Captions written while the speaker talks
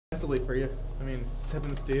defensively for you? I mean,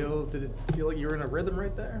 7 steals. Did it feel like you were in a rhythm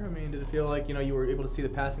right there? I mean, did it feel like you were able to see the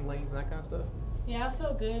passing lanes and that kind of stuff? Yeah, I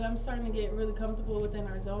felt good. I'm starting to get really comfortable within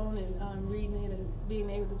our zone and reading it and being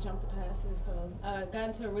able to jump the passes. So I got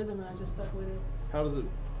into a rhythm and I just stuck with it. How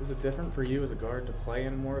is it different for you as a guard to play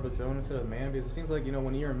in more of a zone instead of man? Because it seems like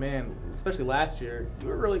when you're a man, especially last year, you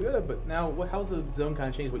were really good. But now, how's the zone kind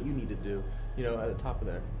of changed what you need to do? At the top of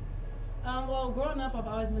there. Well, growing up, I've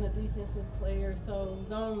always been a defensive player, so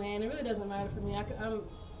zone, man, it really doesn't matter for me. I'm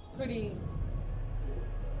pretty.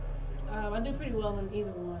 I do pretty well in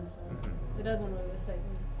either one, so it doesn't really affect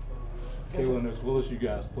me. Kaylan, as well as you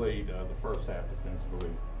guys played the first half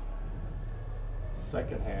defensively,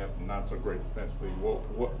 second half not so great defensively. What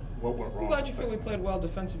went wrong? I'm glad you feel we played well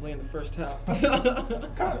defensively in the first half.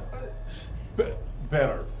 Kind of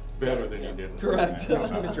better than you did. Correct.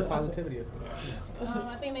 Mr. Positivity.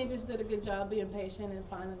 I think they just did a good job being patient and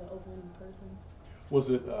finding the open person. Was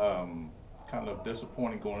it kind of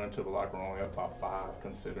disappointing going into the locker room only up top 5,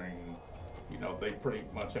 considering they pretty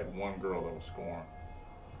much had one girl that was scoring?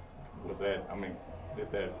 Was that,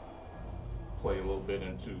 did that play a little bit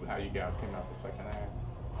into how you guys came out the second half?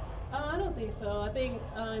 I don't think so. I think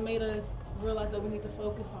it made us realize that we need to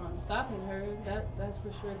focus on stopping her. That's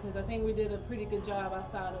for sure, because I think we did a pretty good job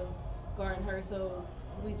outside of guarding her. So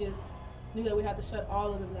we just knew that we had to shut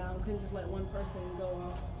all of them down. We couldn't just let one person go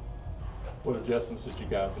off. What adjustments did you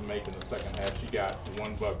guys make in the second half? She got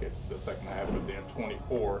 1 bucket the second half, but then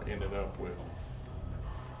 24 ended up with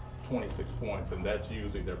 26 points, and that's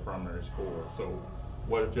usually their primary score. So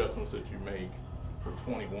what adjustments did you make for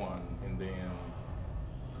 21, and then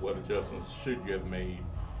what adjustments should you have made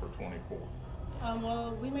for 24?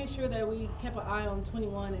 Well, we made sure that we kept an eye on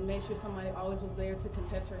 21 and made sure somebody always was there to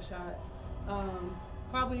contest her shots.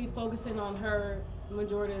 Probably focusing on her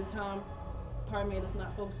majority of the time probably made us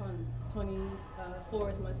not focus on 24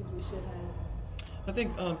 as much as we should have. I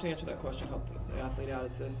think to answer that question, help the athlete out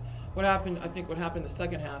is this. I think what happened in the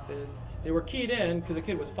second half is they were keyed in because the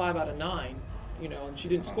kid was 5 out of 9, and she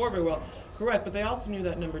didn't score very well. Correct, but they also knew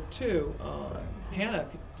that number 2, Hannah,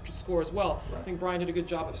 could score as well. Right. I think Brian did a good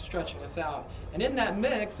job of stretching us out. And in that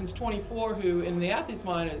mix, since 24, who in the athlete's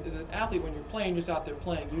mind is an athlete when you're playing, just out there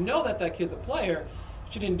playing, that kid's a player.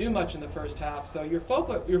 She didn't do much in the first half, so your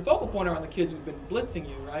focal point are on the kids who've been blitzing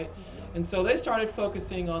you, right? Mm-hmm. And so they started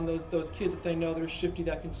focusing on those kids that they know that are shifty,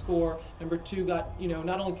 that can score. Number 2 got,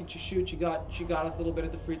 not only could she shoot, she got us a little bit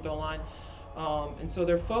at the free throw line. And so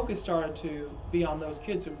their focus started to be on those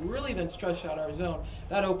kids who really then stretched out our zone.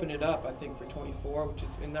 That opened it up, I think, for 24,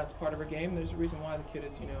 and that's part of her game. There's a reason why the kid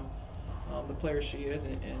is, the player she is,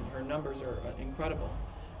 and her numbers are incredible.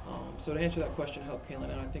 So to answer that question, help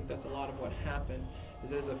Kaylan, and I think that's a lot of what happened,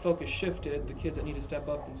 is as the focus shifted, the kids that need to step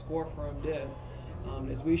up and score for them did.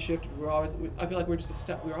 As we shifted, I feel like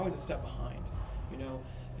we're always a step behind,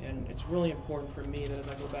 and it's really important for me that as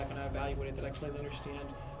I go back and I evaluate it, that I clearly understand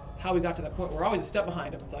how we got to that point. We're always a step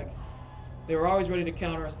behind them. It's like they were always ready to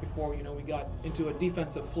counter us before we got into a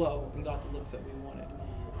defensive flow and got the looks that we wanted.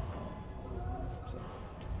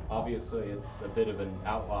 Obviously, it's a bit of an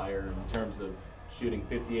outlier in terms of shooting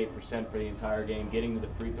 58% for the entire game, getting to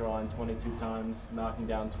the free throw line 22 times, knocking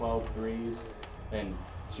down 12 threes, and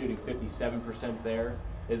shooting 57% there.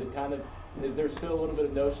 Is there still a little bit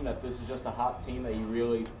of notion that this is just a hot team that you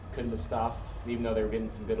really couldn't have stopped, even though they were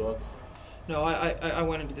getting some good looks? No, I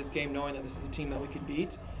went into this game knowing that this is a team that we could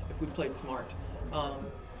beat if we played smart.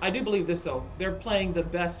 I do believe this, though. They're playing the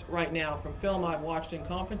best right now. From film I've watched in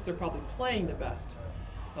conference, they're probably playing the best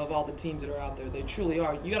of all the teams that are out there. They truly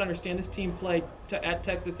are. You got to understand, this team played at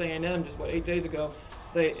Texas A&M just, 8 days ago.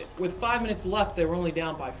 With 5 minutes left, they were only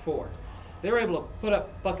down by 4. They were able to put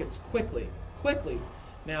up buckets quickly.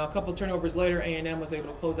 Now, a couple turnovers later, A&M was able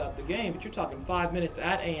to close out the game, but you're talking 5 minutes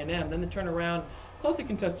at A&M. Then the turnaround, closely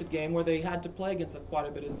contested game where they had to play against quite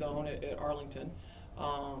a bit of zone at Arlington,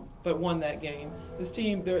 but won that game. This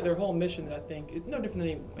team, their whole mission, I think, is no different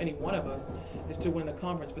than any one of us, is to win the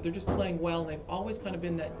conference, but they're just playing well, and they've always kind of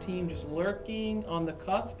been that team just lurking on the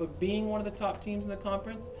cusp of being one of the top teams in the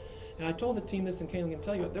conference. And I told the team this, and Kaylan can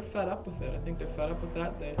tell you, they're fed up with it. I think they're fed up with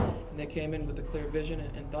that. They came in with a clear vision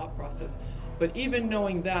and thought process. But even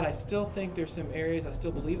knowing that, I still think there's some areas, I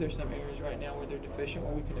still believe there's some areas right now where they're deficient,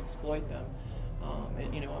 where we can exploit them.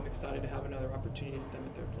 And I'm excited to have another opportunity with them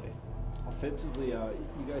at their place. Offensively,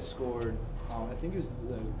 you guys scored, I think it was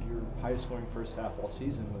your highest scoring first half all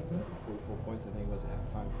season with 44 points, I think it was at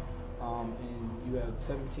halftime. And you had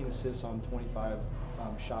 17 assists on 25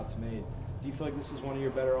 shots made. Do you feel like this is one of your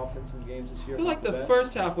better offensive games this year? I feel like the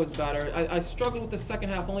first half was better. I struggled with the second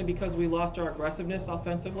half only because we lost our aggressiveness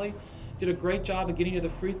offensively. did a great job of getting to the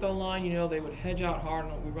free throw line. You know, they would hedge out hard,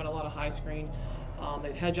 and we run a lot of high screen.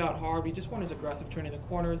 They'd hedge out hard. We just weren't as aggressive turning the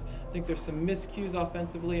corners. I think there's some miscues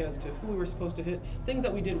offensively as to who we were supposed to hit. Things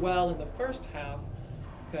that we did well in the first half.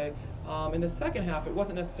 Okay, in the second half, it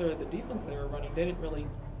wasn't necessarily the defense they were running. They didn't really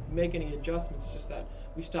make any adjustments. It's just that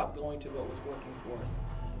we stopped going to what was working for us.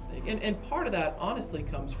 And part of that, honestly,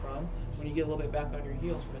 comes from when you get a little bit back on your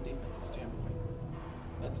heels from a defensive standpoint.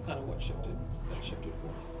 That's kind of what shifted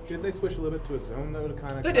for us. Did they switch a little bit to a zone though to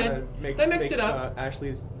kind of? They did. They mixed it up.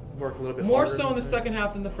 Ashley's work a little bit More harder so in the second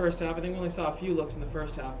half than the first half. I think we only saw a few looks in the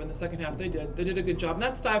first half, but in the second half they did. They did a good job, and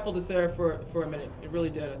that stifled us there for a minute. It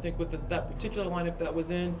really did. I think with that particular lineup that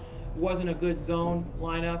was in, wasn't a good zone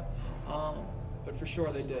lineup, but for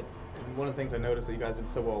sure they did. And one of the things I noticed that you guys did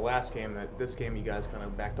so well last game, that this game you guys kind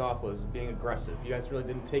of backed off, was being aggressive. You guys really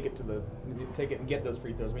didn't take it and get those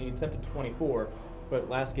free throws. I mean, you attempted 24, but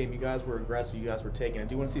last game you guys were aggressive. You guys were taking it.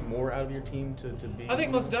 Do you want to see more out of your team to be? I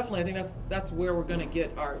think most definitely. I think that's where we're going to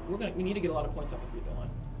get we need to get a lot of points off the free throw line,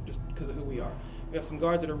 just because of who we are. We have some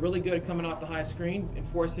guards that are really good at coming off the high screen and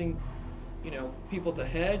forcing, people to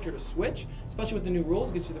hedge or to switch, especially with the new rules.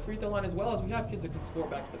 It gets you the free throw line, as well as we have kids that can score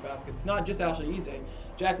back to the basket. It's not just Ashley Eze.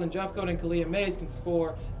 Jacqueline Jeffcoat and Kalia Mays can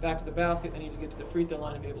score back to the basket. They need to get to the free throw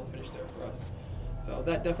line and be able to finish there for us. So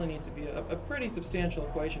that definitely needs to be a pretty substantial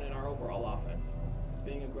equation in our overall offense.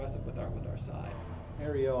 Being aggressive with our size.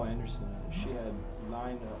 Ariel Anderson, she had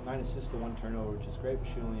nine assists to 1 turnover, which is great, but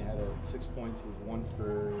she only had 6 points with 1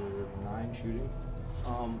 for 9 shooting.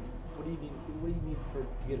 What do you need to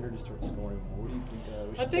get her to start scoring more? What do you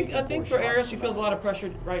think? I think for Ariel, she feels a lot of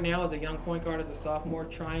pressure right now as a young point guard, as a sophomore,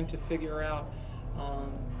 trying to figure out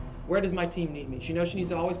where does my team need me. She knows she needs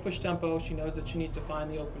to always push tempo. She knows that she needs to find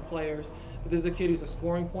the open players. But this is a kid who's a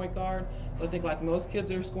scoring point guard. So I think like most kids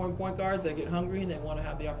that are scoring point guards, they get hungry and they want to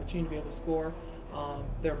have the opportunity to be able to score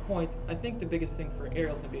their points. I think the biggest thing for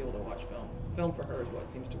Ariel is going to be able to watch film. Film for her is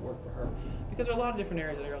what seems to work for her. Because there are a lot of different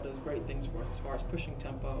areas that Ariel does great things for us, as far as pushing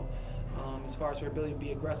tempo, as far as her ability to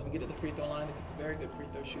be aggressive and get to the free throw line. I think it's a very good free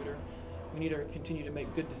throw shooter. We need her to continue to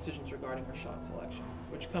make good decisions regarding her shot selection,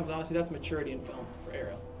 which comes, honestly, that's maturity in film for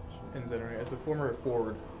Ariel. And Zenarae, as a former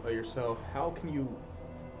forward yourself, how can you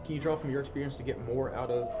draw from your experience to get more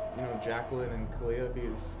out of Jacqueline and Kalia?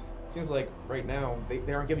 Because it seems like right now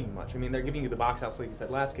they aren't giving you much. I mean, they're giving you the box outs like you said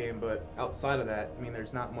last game, but outside of that, I mean,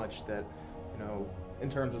 there's not much that in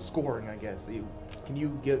terms of scoring, I guess. Can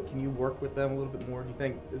you work with them a little bit more? Do you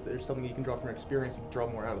think is there something you can draw from your experience you can draw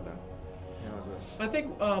more out of them? I think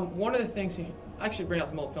one of the things I actually bring out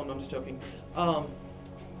some old film. I'm just joking.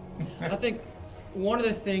 I think one of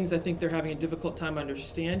the things I think they're having a difficult time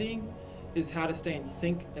understanding is how to stay in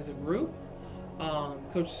sync as a group.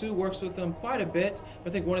 Coach Sue works with them quite a bit, but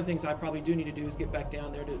I think one of the things I probably do need to do is get back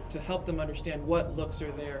down there to help them understand what looks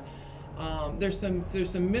are there. There's some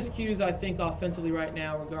miscues, I think, offensively right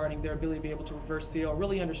now regarding their ability to be able to reverse seal,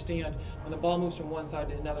 really understand when the ball moves from one side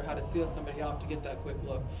to another how to seal somebody off to get that quick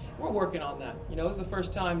look. We're working on that. This is the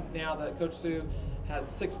first time now that Coach Sue has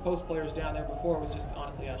 6 post players down there. Before it was just,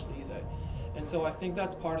 honestly, Ashley Eze. And so I think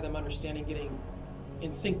that's part of them understanding, getting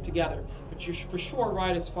in sync together. But you're for sure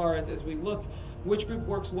right as far as we look, which group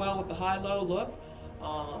works well with the high-low look.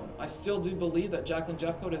 I still do believe that Jacqueline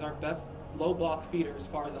Jeffcoat is our best low block feeder as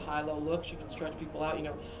far as a high-low look. She can stretch people out.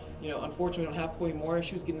 Unfortunately, we don't have Koi Moore.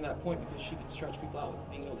 She was getting that point because she can stretch people out with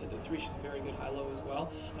being able to hit the 3. She's a very good high-low as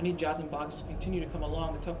well. I need Jasmine Boggs to continue to come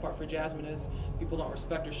along. The tough part for Jasmine is people don't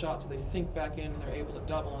respect her shot, so they sink back in and they're able to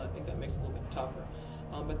double, and I think that makes it a little bit tougher.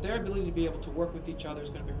 But their ability to be able to work with each other is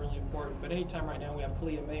going to be really important. But anytime right now we have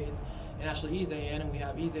Kalia Mays and Ashley Eze in, and we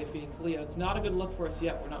have Eze feeding Kalia, it's not a good look for us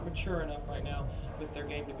yet. We're not mature enough right now with their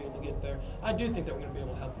game to be able to get there. I do think that we're going to be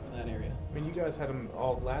able to help them in that area. I mean, you guys had them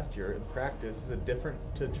all last year in practice. Is it different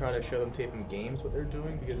to try to show them tape in games what they're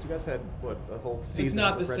doing? Because you guys had, a whole season.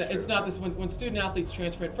 It's not this. When student athletes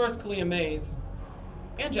transfer, first Kalia Mays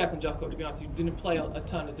and Jacqueline Jeffcoat, to be honest with you, didn't play a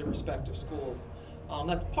ton at their respective schools.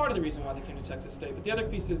 That's part of the reason why they came to Texas State. But the other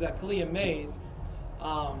piece is that Kalia Mays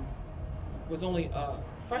was only a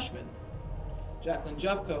freshman. Jacqueline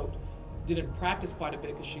Jeffcoat didn't practice quite a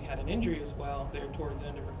bit because she had an injury as well there towards the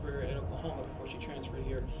end of her career at Oklahoma before she transferred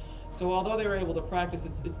here. So although they were able to practice,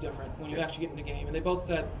 it's different when you actually get in the game. And they both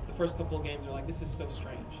said the first couple of games are like, this is so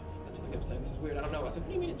strange. That's what they kept saying. This is weird. I don't know. I said, what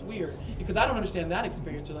do you mean it's weird? Because I don't understand that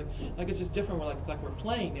experience. They're like it's just different. It's like we're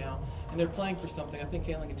playing now, and they're playing for something. I think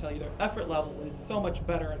Kaylan can tell you their effort level is so much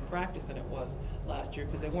better in practice than it was last year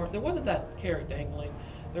because there wasn't that carrot dangling.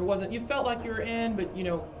 There wasn't. You felt like you were in, but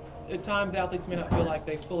at times athletes may not feel like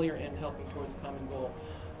they fully are in helping towards a common goal.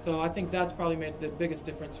 So I think that's probably made the biggest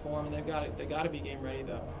difference for them, and they got to be game ready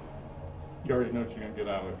though. You already know what you're going to get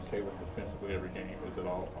out of Kaylan defensively every game. Is it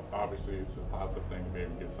all? Obviously, it's a positive thing to be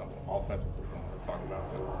able to get something offensively. We're talking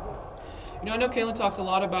about that. You know, I know Kaylan talks a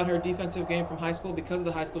lot about her defensive game from high school because of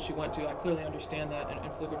the high school she went to. I clearly understand that, and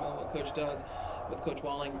Pflugerville, what Coach does with Coach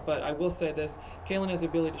Walling. But I will say this, Kaylan has the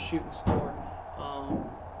ability to shoot and score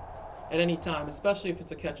at any time, especially if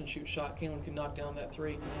it's a catch-and-shoot shot. Kaylan can knock down that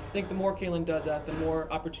three. I think the more Kaylan does that, the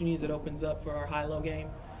more opportunities it opens up for our high-low game,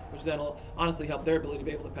 which then will honestly help their ability to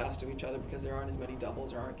be able to pass to each other because there aren't as many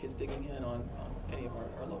doubles, there aren't kids digging in on any of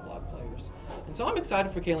our low block players. And so I'm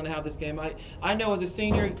excited for Kaylan to have this game. I know as a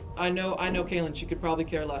senior, I know Kaylan, she could probably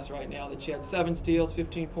care less right now that she had 7 steals,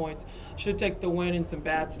 15 points. Should take the win and some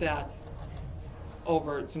bad stats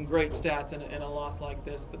over some great stats in a loss like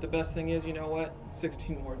this. But the best thing is, you know what,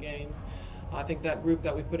 16 more games. I think that group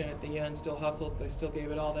that we put in at the end still hustled. They still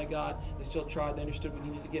gave it all they got. They still tried. They understood we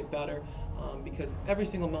needed to get better because every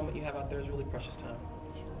single moment you have out there is really precious time.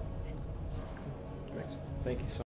 Thank you so much.